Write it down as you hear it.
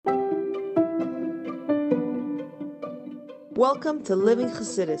Welcome to Living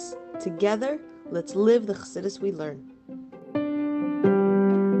Chassidus. Together, let's live the Chassidus we learn.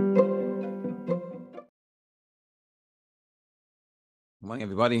 Good morning,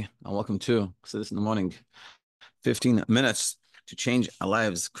 everybody, and welcome to Chassidus in the Morning. 15 minutes to change our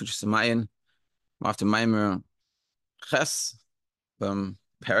lives. Kuntres after Maamar Ches,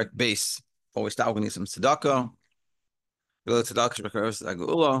 Perik base. Before we start, we're going to need some tzedakah.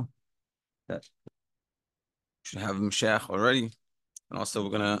 Tzedakah that should have Mashiach already. And also,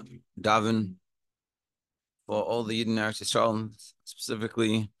 we're going to daven for all the Yidden in Eretz Yisrael,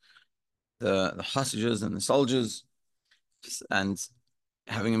 specifically the hostages and the soldiers, and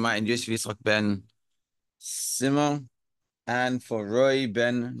having in mind Yosef Yitzchak ben Sima and for Roi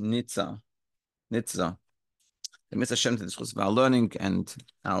ben Nitza. The Mitzvah Shem to zchus of our learning and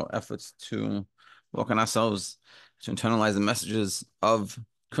our efforts to work on ourselves to internalize the messages of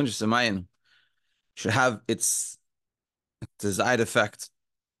Kuntres should have its desired effect.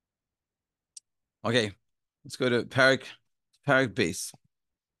 Okay, let's go to Perik base.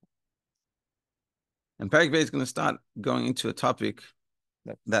 And Perik base is going to start going into a topic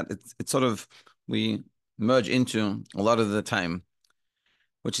that it's sort of we merge into a lot of the time,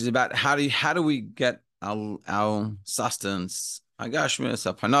 which is about how do we get our sustenance, our gashmis,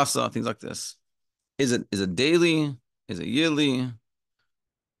 our parnasa, things like this. Is it daily? Is it yearly?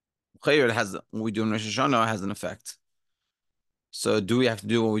 It has what we do in Rosh Hashanah has an effect. So do we have to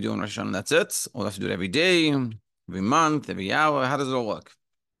do what we do in Rosh Hashanah? That's it, or we have to do it every day, every month, every hour? How does it all work?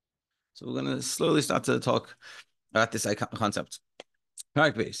 So we're going to slowly start to talk about this concept.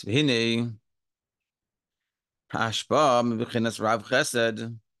 Right, base. Hine hashpa mebichinas rav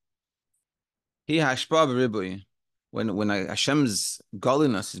chesed. He hashpa b'ribui. When Hashem's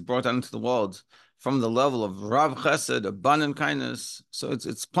godliness is brought out into the world from the level of rav chesed, abundant kindness, so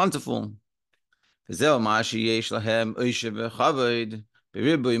it's plentiful. This is how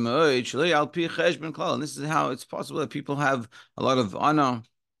it's possible that people have a lot of honor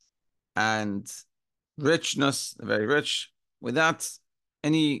and richness, very rich, without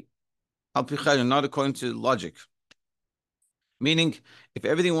any al pi chesed, not according to logic. Meaning, if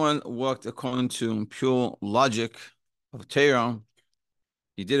everyone worked according to pure logic of Torah,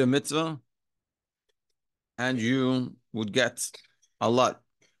 you did a mitzvah, and you would get a lot.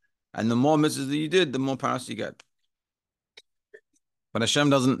 And the more mitzvahs that you did, the more paras you get. But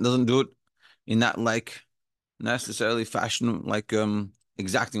Hashem doesn't do it in that like necessarily fashion, like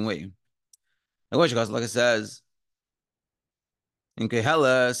exacting way. Like it says in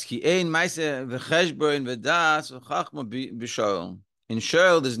Kehelas, ki ein ma'aseh v'cheshbon v'das v'chachma b'shoel. In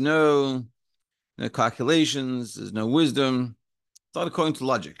Sheol, there's no calculations, there's no wisdom. It's not according to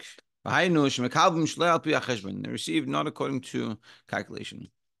logic. They receive not according to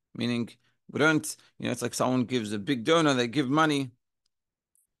calculation. Meaning, we don't, it's like someone gives a big donor, they give money.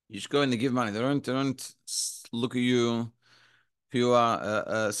 You just go and they give money. They don't look at you. If you are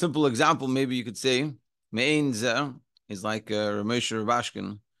a simple example, maybe you could say, Me'ein zeh is like Ramosha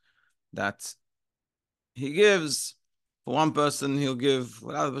Rabashkin, that he gives for one person, he'll give,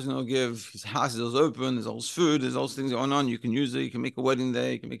 what other person he'll give. His house is always open, there's always food, there's always things going on. You can use it, you can make a wedding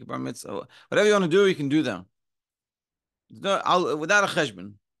there, you can make a bar mitzvah. Whatever you want to do, you can do there. Without a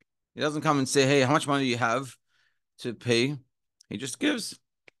cheshbon. He doesn't come and say, hey, how much money do you have to pay? He just gives.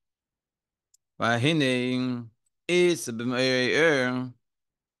 Says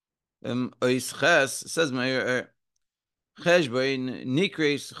Cheshbon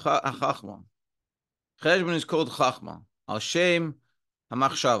nikres chachma. Cheshbon is called chachma. Al shem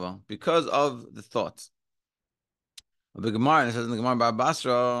hamachshava, because of the thought. The Gemara, it says in the Gemara by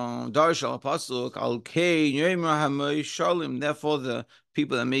Basra, Darish al pasuk al kei yomer hamoishalim. Therefore, the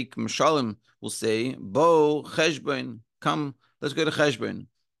people that make mashalim will say, "Bo cheshbon, come, let's go to cheshbon."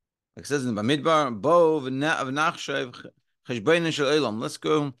 Like it says in the Bamidbar, "Bo v'nachshav cheshbon shel elam." Let's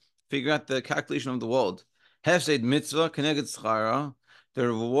go figure out the calculation of the world. Hefseid mitzvah keneged schara, the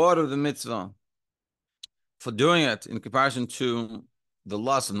reward of the mitzvah for doing it in comparison to the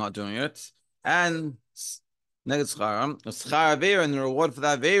loss of not doing it, and neged schara, schara vera, and the reward for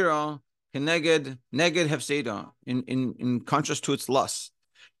that vera keneged hefseida, in contrast to its loss,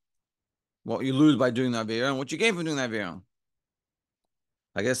 what you lose by doing that vera and what you gain from doing that vera.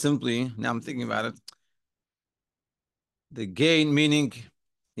 I guess simply, now I'm thinking about it, the gain meaning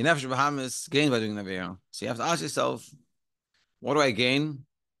your nefesh b'hamis gains by doing that vera. So you have to ask yourself, what do I gain?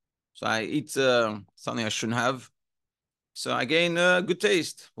 So I eat something I shouldn't have. So I gain good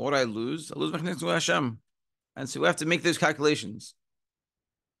taste. What do I lose? I lose my connection with Hashem. And so we have to make those calculations.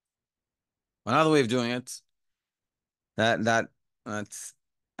 Another way of doing it that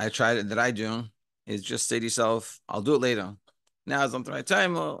I tried it, that I do, is just say to yourself, I'll do it later. now is not the right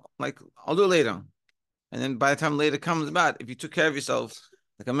time, or like I'll do it later. And then by the time later comes about, if you took care of yourself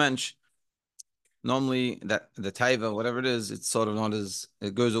like a mensch, normally that the taiva, whatever it is, it's sort of not as,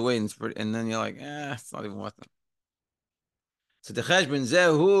 it goes away, and then you're like, it's not even worth it. So the cheshbon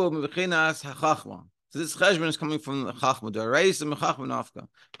zehu mechinas hachachma. So this cheshbon is coming from the chachma. The reis and chachma nafka,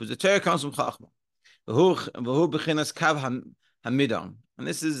 because the Torah comes from chachma. V'hu bechinas kav hamidam, and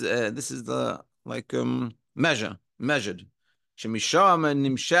this is the like measured. Shemisham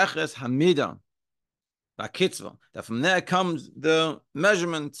nimsheches hamidam. That from there comes the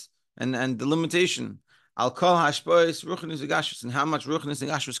measurement and the limitation. Al kol hashpois ruchnis v'gashus, and how much ruchnis and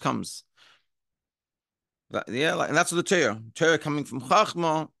gashus comes. Yeah, and that's what the Torah coming from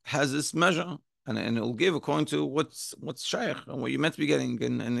Chachma has this measure, and it will give according to what's shaykh and what you're meant to be getting,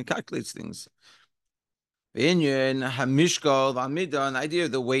 and it calculates things. In Hamishkal V'Amida, an idea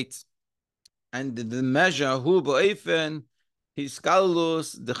of the weight and the measure hu ba'efen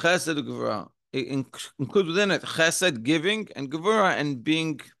hiskalus the chesed gevura. It includes within it chesed, giving, and gevura, and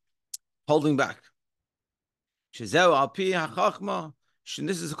being holding back. Shezeu al pi hachachma.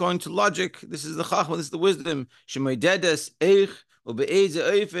 This is according to logic. This is the chachma. This is the wisdom. Shemaidedes eich ubeeze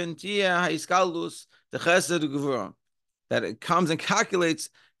oifen tia haiskalus the chesed gevura. That it comes and calculates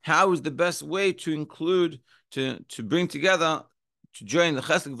how is the best way to include, to bring together, to join the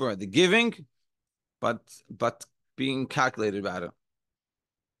chesed gevura, the giving, but being calculated about it.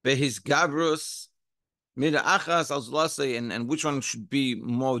 Behis gabrus mida achas al zulase, and which one should be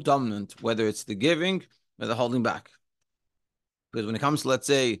more dominant, whether it's the giving or the holding back. Because when it comes to, let's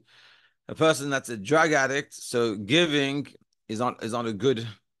say, a person that's a drug addict, so giving is not a good,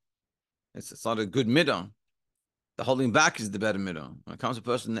 it's not a good midah. The holding back is the better midah. When it comes to a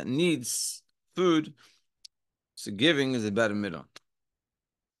person that needs food, so giving is a better midah.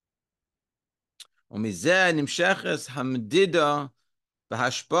 Umizeh nimsheches hamdida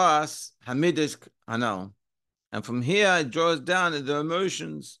b'hashpas hamidas hanal, and from here it draws down the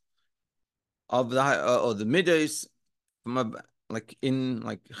emotions of the or the midas from a, like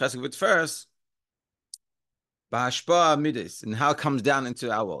chesed with first b'hashpa midas, and how it comes down into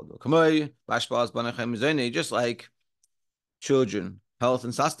our world. Just like children, health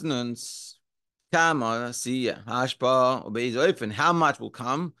and sustenance. Kama, see, hashpa, obeys open. How much will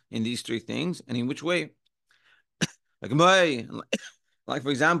come in these three things, and in which way? Like for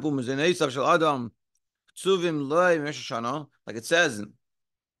example, like it says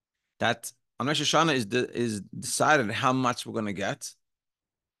that on Rosh Hashanah is decided how much we're going to get.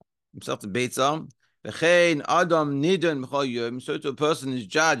 Himself the Beitzah. So to a person is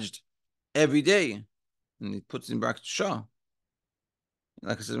judged every day, and he puts in brackets Shah.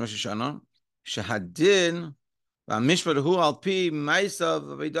 Like I said, Rosh Hashanah. Shahadin והמשפט הוא על פי מעשיו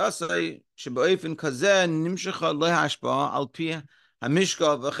ועבודתו שבאופן כזה נמשכה לא השפעה על פי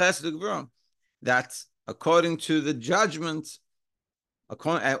המשקל וחסד וגבורה. That according to the judgment,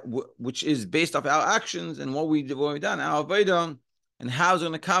 which is based off our actions and what we've done, our avodah, and how it's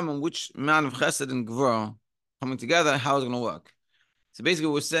going to come, and which amount of chesed and gvura coming together, how it's going to work. So basically,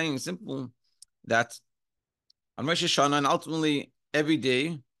 we're saying simple that on Rosh Hashanah and ultimately every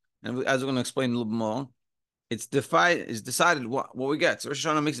day, and as we're going to explain a little bit more, it's decided what we get. So Rosh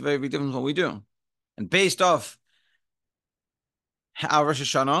Hashanah makes a very big difference what we do. And based off our Rosh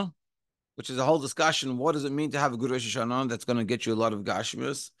Hashanah, which is a whole discussion, what does it mean to have a good Rosh Hashanah that's going to get you a lot of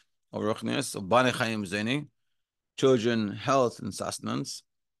gashmius or ruchnius or bane chayim zeni, children, health, and sustenance.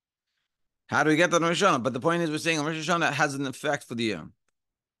 How do we get that on Rosh Hashanah? But the point is, we're saying Rosh Hashanah has an effect for the year.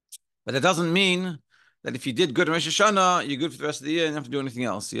 But that doesn't mean that if you did good on Rosh Hashanah, you're good for the rest of the year and you don't have to do anything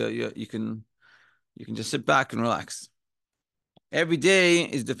else. You can just sit back and relax. Every day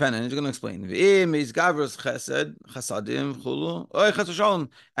is dependent. He's going to explain. And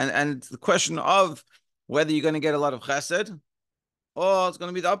the question of whether you're going to get a lot of chesed or it's going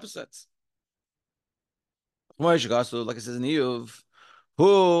to be the opposite. Like it says in Iyuv,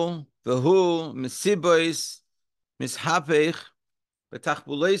 who misibois mishapech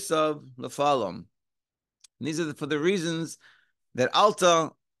betachbuleisav lefalom. These are for the reasons that alter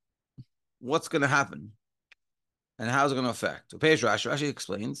what's going to happen and how is it going to affect. Rashi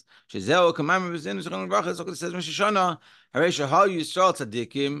explains, Shezeo Kamam Rizin is going to bracha. So it says Rosh Hashanah, Haresha Ha Yisrael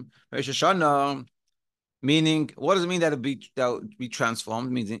Tzadikim, Rosh Hashanah, meaning what does it mean that it would be transformed?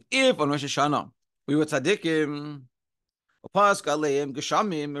 It means if on Rosh Hashanah we were tzadikim, Upas Galeim,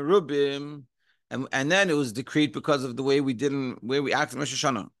 Geshamim, Merubim, and then it was decreed because of the way we acted in Rosh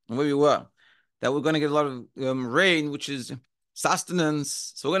Hashanah and where we were, that we're going to get a lot of rain, which is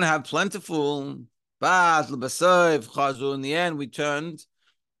sustenance. So we're going to have plentiful. But in the end,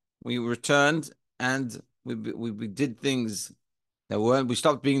 we returned, and we did things we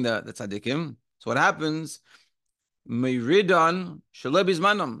stopped being the tzaddikim. So what happens? Meiridon shalebiz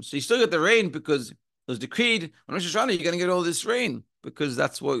manam. So you still get the rain because it was decreed on Rosh Hashanah you're going to get all this rain because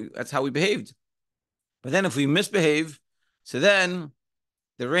that's how we behaved. But then if we misbehave, so then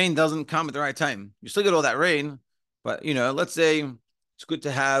the rain doesn't come at the right time. You still get all that rain, but let's say it's good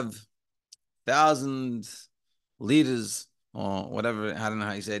to have 1,000 liters or whatever. I don't know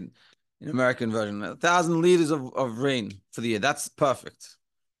how you say it in American version. 1,000 liters of rain for the year. That's perfect.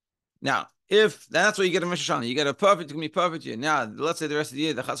 Now, if that's what you get in Rosh Hashanah, you get a perfect, it's going to be perfect year. Now, let's say the rest of the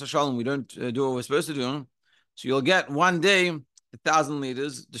year, the Chas V'Shalom, we don't do what we're supposed to do. So you'll get one day 1,000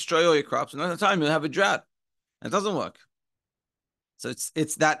 liters, destroy all your crops, and another time you'll have a drought. It doesn't work. So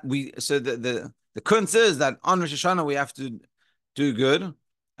it's that the kuntres is that on Rosh Hashanah we have to do good,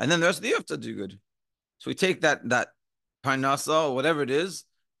 and then the rest of the year have to do good. So we take that parnasa or whatever it is,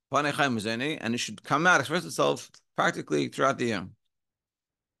 and it should come out, express itself practically throughout the year.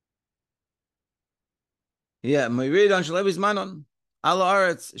 Yeah, my read on Shalevi's manon. Al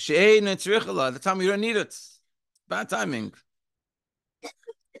Aretz, She'ein Tzrichala, at the time you don't need it. Bad timing.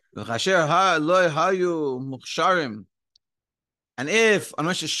 And if on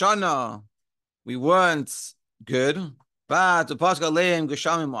Rosh Hashanah we weren't good, but the Pascha Leim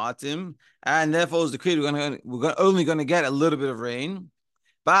Geshamim Ma'atim, and therefore it was decreed we're only going to get a little bit of rain.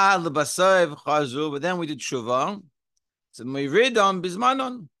 But then we did Shuvah. So my read on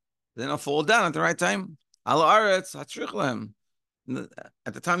Bismanon. Then I'll fall down at the right time. Al Aretz Hatzrichlaim.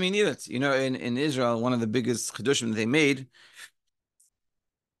 At the time you need it. In Israel, one of the biggest chedushim they made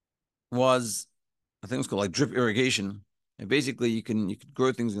was, I think it was called like drip irrigation. And basically you could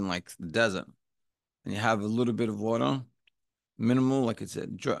grow things in like the desert. And you have a little bit of water, minimal, like it's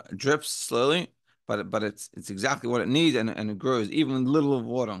drips slowly, but it's exactly what it needs and it grows, even a little of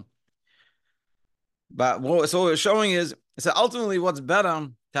water. But what we're showing is, so ultimately what's better,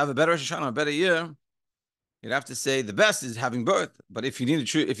 to have a better Rosh Hashanah, a better year, you'd have to say the best is having both. But if you need to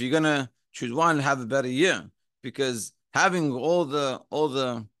choose, if you're gonna choose one, have a better year, because having all the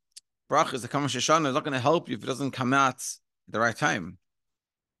brachas that come Rosh Hashanah is not going to help you if it doesn't come out at the right time.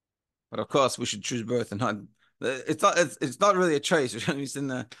 But of course, we should choose both, and not. It's not really a choice. In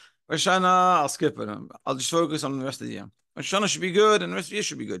the Rosh Hashanah, I'll skip it. I'll just focus on the rest of the year. Rosh Hashanah should be good, and the rest of the year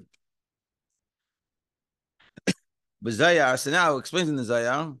should be good. But Zayar, so now explains in the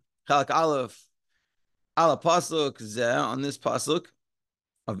Zayar, Chalak Aleph, Ala Pasuk Zeh, on this Pasuk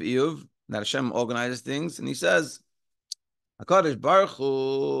of Iyuv, that Hashem organizes things, and he says, HaKadosh Baruch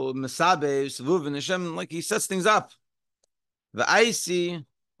Hu Mesabe Sevuv, and Hashem, like he sets things up. V'aisi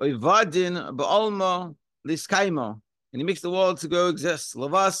Oivadin Ba'olma Liskaima, and he makes the world to go exist.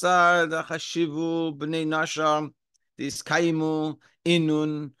 Lavasar Dachashivu B'nei Nashar Liskaimu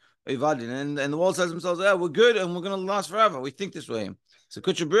Inun Oivadin, and the world says to themselves, we're good and we're going to last forever. We think this way. So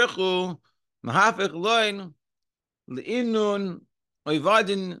Kutsha Baruch Hu Mahafech Loin L'inun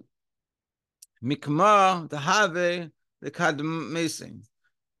Oivadin Mikma Dahave the Kadmesing.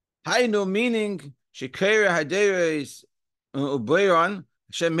 Hainu, meaning Shekera Haderes Ubeiron,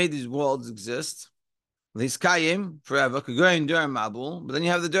 Hashem made these worlds exist. Liskayim forever, Kagoyin Durham Mabul, but then you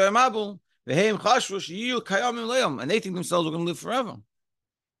have the Durham Mabul, Vehem Chashrush Yu Kayamim Leom, and they think themselves are going to live forever.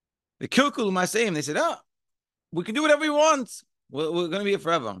 The Kilkul Masayim, they said, we can do whatever we want. We're going to be here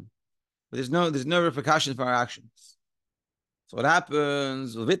forever. But there's no repercussions for our actions. So what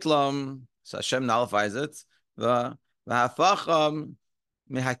happens? Vitlam, so Hashem nullifies it.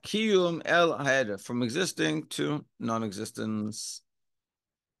 From existing to non-existence.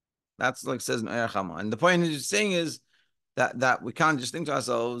 That's like says in Ayachama. And the point he's saying is that we can't just think to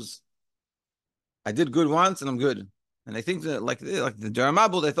ourselves, I did good once and I'm good. And they think that like the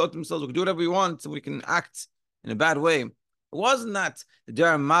Dharamabul, they thought to themselves, we can do whatever we want, so we can act in a bad way. It wasn't that the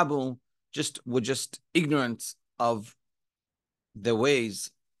Dharamabul were just ignorant of their ways.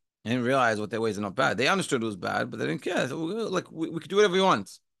 They didn't realize what their ways are not bad. They understood it was bad, but they didn't care. So we could do whatever we want.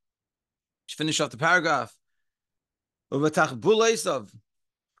 Just finish off the paragraph. Yud,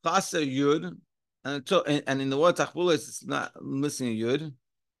 and in the word tachbules, it's not missing a yud.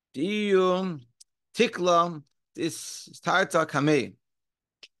 Tikla is tarta kamei.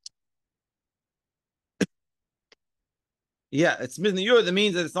 Yeah, it's missing the yud. That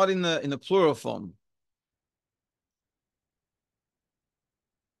means that it's not in the plural form.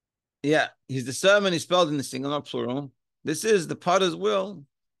 Yeah, his discernment is spelled in the single, not plural. This is the potter's will.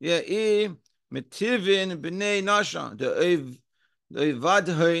 Yeah, metivin b'nei nasha the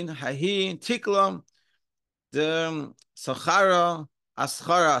evadhoin hahi tiklam the sachara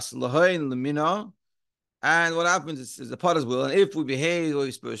ascharas lahoin lemina. And what happens is the potter's will, and if we behave the way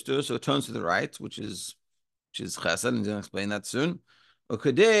we're supposed to, so it turns to the right, which is which is chesed, and I'll explain that soon.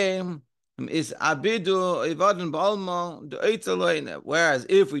 Is abidu evadim balma the eitalein. Whereas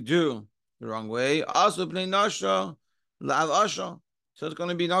if we do the wrong way, also bnei nasha la'av asha, so it's going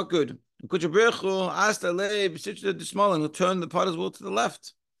to be not good. Kuchabrichu asked alei b'sitcha the small and will turn the potter's wheel to the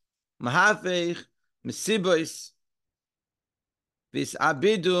left. Mahafech misibos vis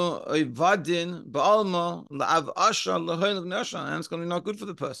abidu evadin balma la'av asha lahoin nasha, and it's going to be not good for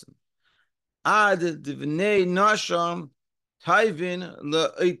the person. Ad divnei nasha. Until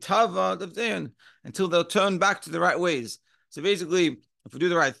they'll turn back to the right ways. So basically, if we do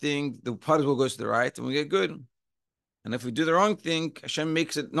the right thing, the potter's will goes to the right and we get good. And if we do the wrong thing, Hashem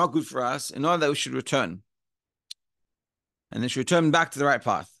makes it not good for us in order that we should return. And then should return back to the right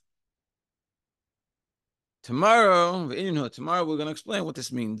path. Tomorrow we're going to explain what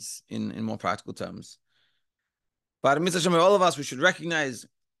this means in more practical terms. But all of us, we should recognize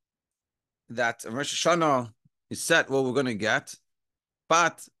that Rosh Hashanah is set what we're going to get.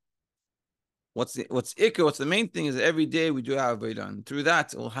 But what's the main thing is that every day we do our Avodah, and through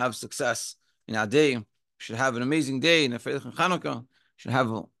that we'll have success in our day. We should have an amazing day in Chanukah. We should have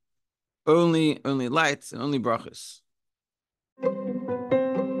only lights and only brachas.